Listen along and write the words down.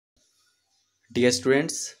Dear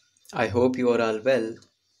students, I hope you are all well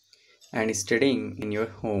and studying in your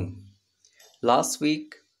home. Last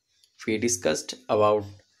week we discussed about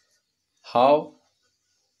how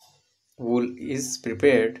wool is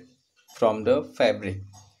prepared from the fabric.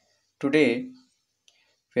 Today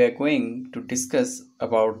we are going to discuss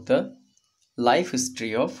about the life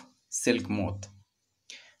history of silk moth.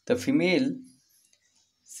 The female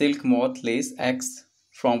silk moth lays eggs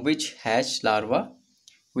from which hatch larvae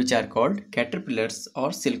which are called caterpillars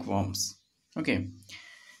or silkworms. Okay.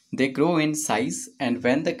 They grow in size, and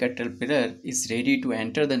when the caterpillar is ready to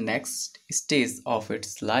enter the next stage of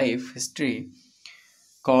its life history,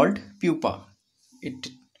 called pupa, it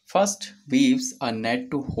first weaves a net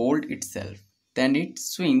to hold itself. Then it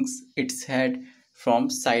swings its head from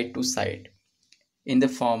side to side in the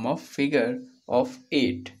form of figure of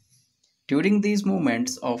 8. During these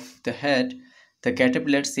movements of the head, the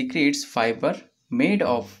caterpillar secretes fiber made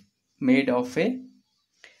of a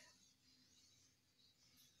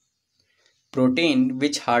protein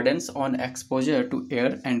which hardens on exposure to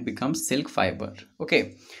air and becomes silk fiber.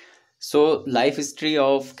 Okay, so life history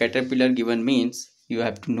of caterpillar given means you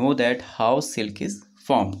have to know that how silk is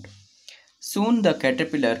formed. Soon the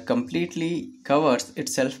caterpillar completely covers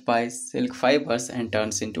itself by silk fibers and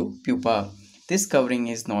turns into pupa. This covering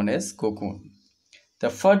is known as cocoon. The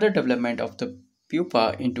further development of the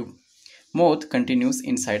pupa into moth continues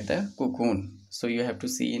inside the cocoon. So you have to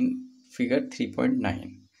see in figure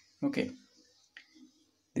 3.9. Okay,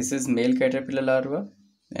 this is male caterpillar larva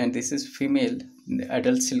and this is female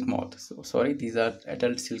adult silk moth. So sorry, these are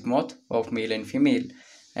adult silk moth of male and female,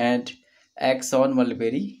 and eggs on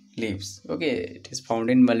mulberry leaves. Okay, it is found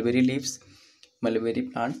in mulberry leaves, mulberry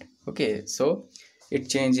plant. Okay, so it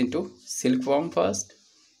changes into silkworm first,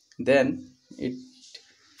 then it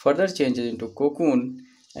further changes into cocoon,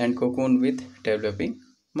 and cocoon with developing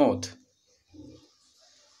moth.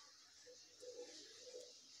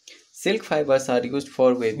 Silk fibers are used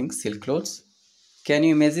for weaving silk clothes. Can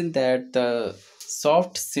you imagine that the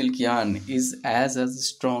soft silk yarn is as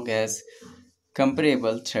strong as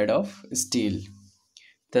comparable thread of steel?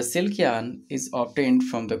 The silk yarn is obtained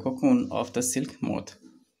from the cocoon of the silk moth.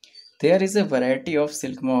 There is a variety of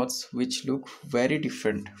silk moths which look very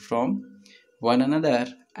different from one another,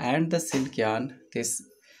 and the silk yarn this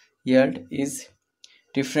yield is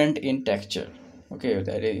different in texture. Okay,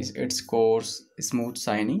 that is it's coarse, smooth,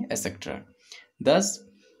 shiny, etc. Thus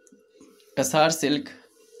Tassar silk,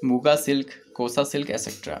 Muga silk, Kosa silk,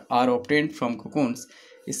 etc. are obtained from cocoons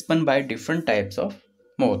spun by different types of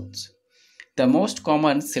moths. The most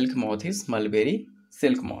common silk moth is mulberry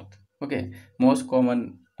silk moth. Okay, most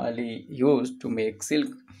commonly used to make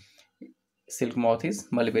silk moth is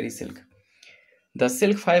mulberry silk. The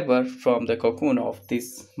silk fiber from the cocoon of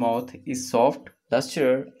this moth is soft,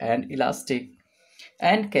 lustrous, and elastic,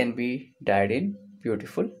 and can be dyed in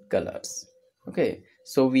beautiful colors. Okay,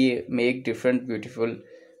 so we make different beautiful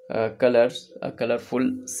colors, a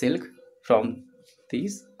colorful silk from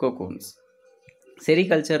these cocoons.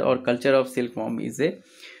 Sericulture or culture of silkworm is a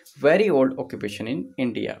very old occupation in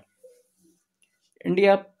India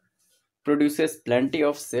produces plenty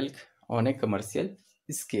of silk on a commercial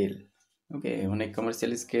scale. Okay, on a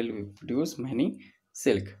commercial scale we produce many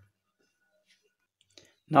silk.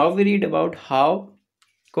 Now we read about how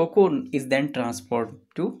cocoon is then transformed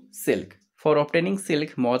to silk. For obtaining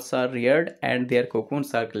silk, moths are reared and their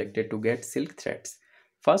cocoons are collected to get silk threads.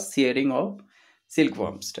 First shearing of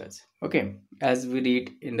silkworms does. Okay, as we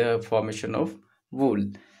read in the formation of wool.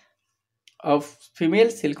 A female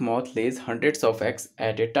silk moth lays hundreds of eggs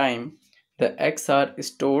at a time. The eggs are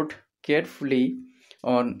stored carefully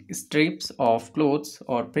on strips of clothes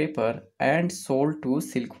or paper and sold to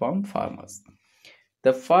silkworm farmers.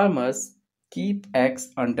 The farmers keep eggs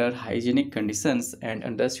under hygienic conditions and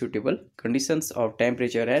under suitable conditions of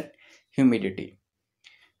temperature and humidity.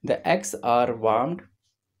 The eggs are warmed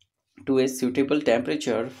to a suitable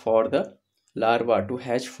temperature for the larva to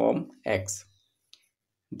hatch from eggs.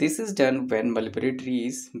 This is done when mulberry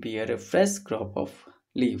trees bear a fresh crop of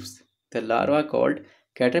leaves. The larvae, called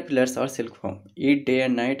caterpillars or silkworm, eat day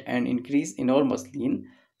and night and increase enormously in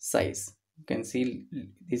size. You can see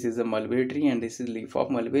this is a mulberry tree and this is leaf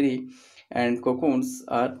of mulberry, and cocoons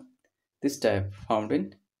are this type found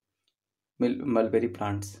in mulberry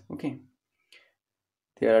plants. Okay,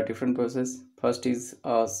 there are different processes. First is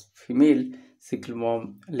a female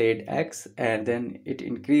silkworm laid eggs and then it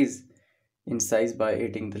increase in size by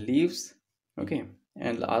eating the leaves. Okay,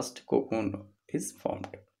 and last cocoon is formed.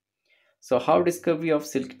 So how discovery of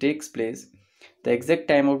silk takes place? The exact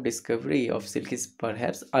time of discovery of silk is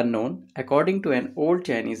perhaps unknown. According to an old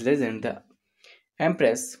Chinese legend, the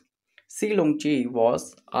empress Si Longji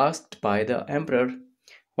was asked by the Emperor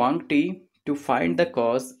Huang Ti to find the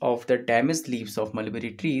cause of the damaged leaves of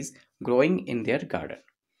mulberry trees growing in their garden.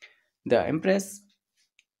 The Empress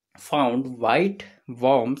found white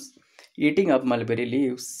worms eating up mulberry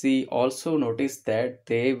leaves. She also noticed that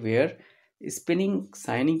they were spinning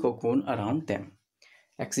shiny cocoon around them.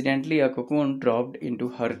 Accidentally, a cocoon dropped into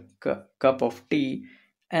her cup of tea,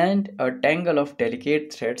 and a tangle of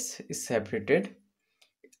delicate threads is separated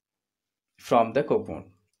from the cocoon.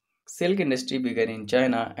 Silk industry began in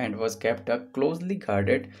China and was kept a closely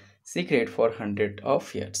guarded secret for hundreds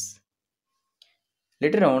of years.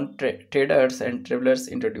 Later on, traders and travelers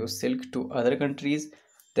introduced silk to other countries.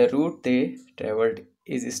 The route they traveled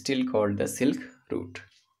is still called the Silk Route.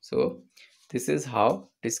 So, this is how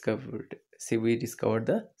we discovered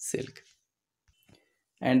the silk.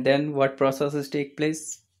 And then what processes take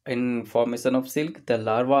place in formation of silk? The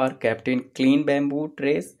larvae are kept in clean bamboo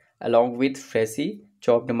trays along with freshly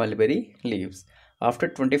chopped mulberry leaves. After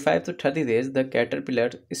 25 to 30 days, the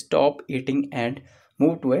caterpillar stop eating and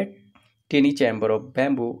move to a tiny chamber of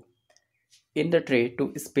bamboo in the tray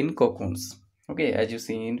to spin cocoons. Okay, as you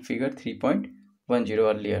see in figure 3.10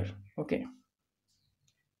 earlier. Okay,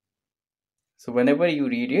 so whenever you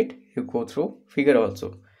read it, you go through figure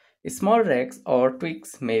also. Small racks or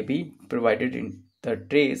twigs may be provided in the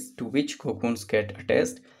trays to which cocoons get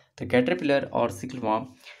attached. The caterpillar or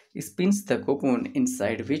silkworm spins the cocoon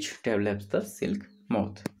inside which develops the silk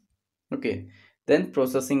moth. Okay, then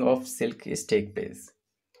processing of silk is take place.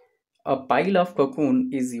 A pile of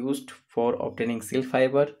cocoon is used for obtaining silk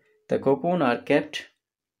fiber. The cocoon are kept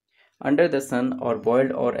under the sun or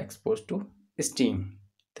boiled or exposed to steam.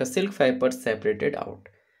 The silk fibers separated out.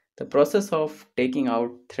 The process of taking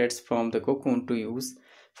out threads from the cocoon to use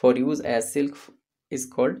for use as silk is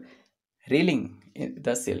called reeling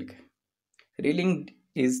the silk. Reeling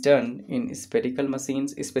is done in special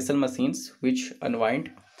machines which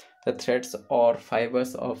unwind the threads or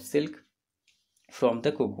fibers of silk from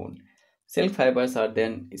the cocoon. Silk fibers are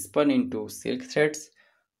then spun into silk threads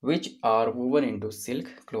which are woven into silk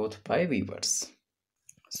cloth by weavers.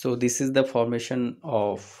 So this is the formation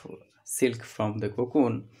of silk from the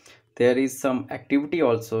cocoon. There is some activity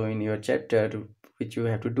also in your chapter which you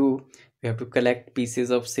have to do. You have to collect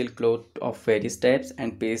pieces of silk cloth of various types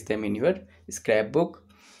and paste them in your scrapbook.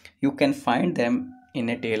 You can find them in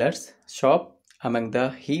a tailor's shop among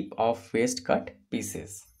the heap of waste cut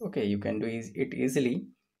pieces. Okay, you can do it easily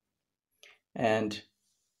and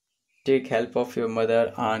take help of your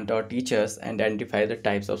mother, aunt, or teachers and identify the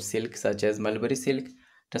types of silk such as mulberry silk,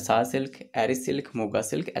 tassar silk, ari silk, muga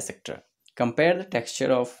silk, etc. Compare the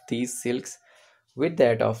texture of these silks with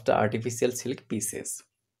that of the artificial silk pieces,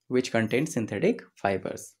 which contain synthetic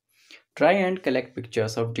fibers. Try and collect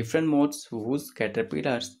pictures of different moths whose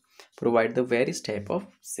caterpillars provide the various type of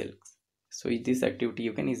silks. So this activity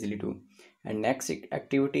you can easily do. And next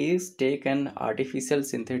activity is take an artificial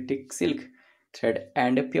synthetic silk thread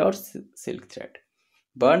and a pure silk thread.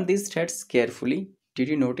 Burn these threads carefully. Did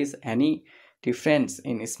you notice any difference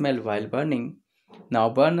in smell while burning? Now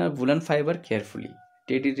burn a woolen fiber carefully.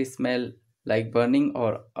 Did it smell like burning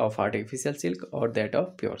or of artificial silk or that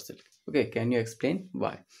of pure silk? Okay, can you explain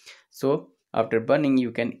why? So after burning,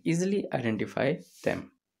 you can easily identify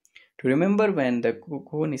them. To remember when the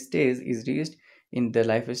cocoon stage is reached in the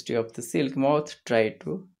life history of the silk moth, try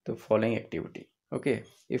to the following activity. Okay,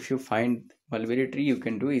 if you find mulberry tree, you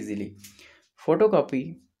can do easily.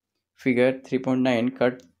 Photocopy figure 3.9,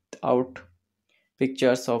 cut out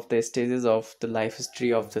pictures of the stages of the life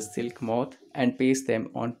history of the silk moth and paste them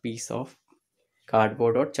on piece of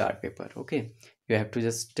cardboard or chart paper. Okay, you have to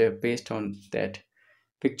just paste on that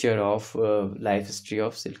picture of life history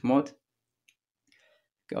of silk moth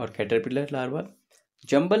or caterpillar larva.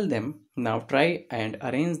 Jumble them. Now try and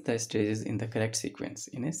arrange the stages in the correct sequence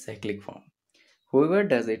in a cyclic form. Whoever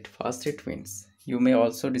does it first it wins. You may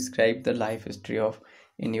also describe the life history of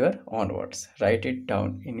in your own words. Write it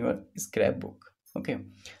down in your scrapbook. Okay.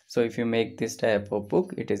 So if you make this type of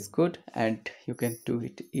book, it is good and you can do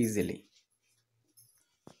it easily.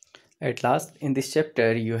 At last, in this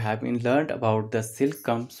chapter, you have been learned about the silk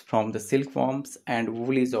comes from the silkworms and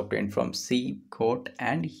wool is obtained from sheep, goat,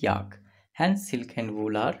 and yak. Hence, silk and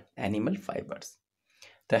wool are animal fibers.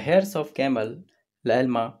 The hairs of camel,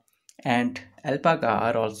 llama, and alpaca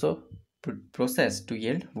are also processed to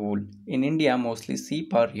yield wool. In India, mostly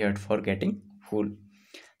sheep are reared for getting wool.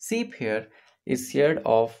 Sheep hair is sheared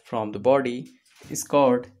off from the body,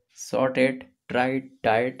 scoured, sorted, dried,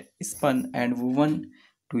 dyed, spun, and woven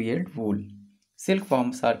to yield wool.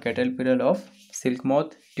 Silkworms are caterpillar of silk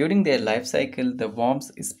moth. During their life cycle, the worms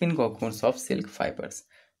spin cocoons of silk fibers.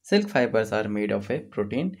 Silk fibers are made of a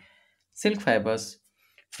protein. Silk fibers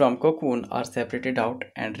from cocoon are separated out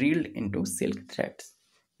and reeled into silk threads.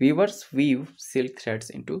 Weavers weave silk threads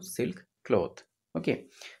into silk cloth. Okay,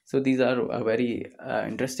 so these are a very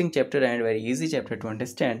interesting chapter and very easy chapter to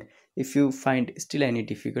understand. If you find still any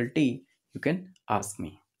difficulty, you can ask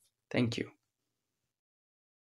me. Thank you.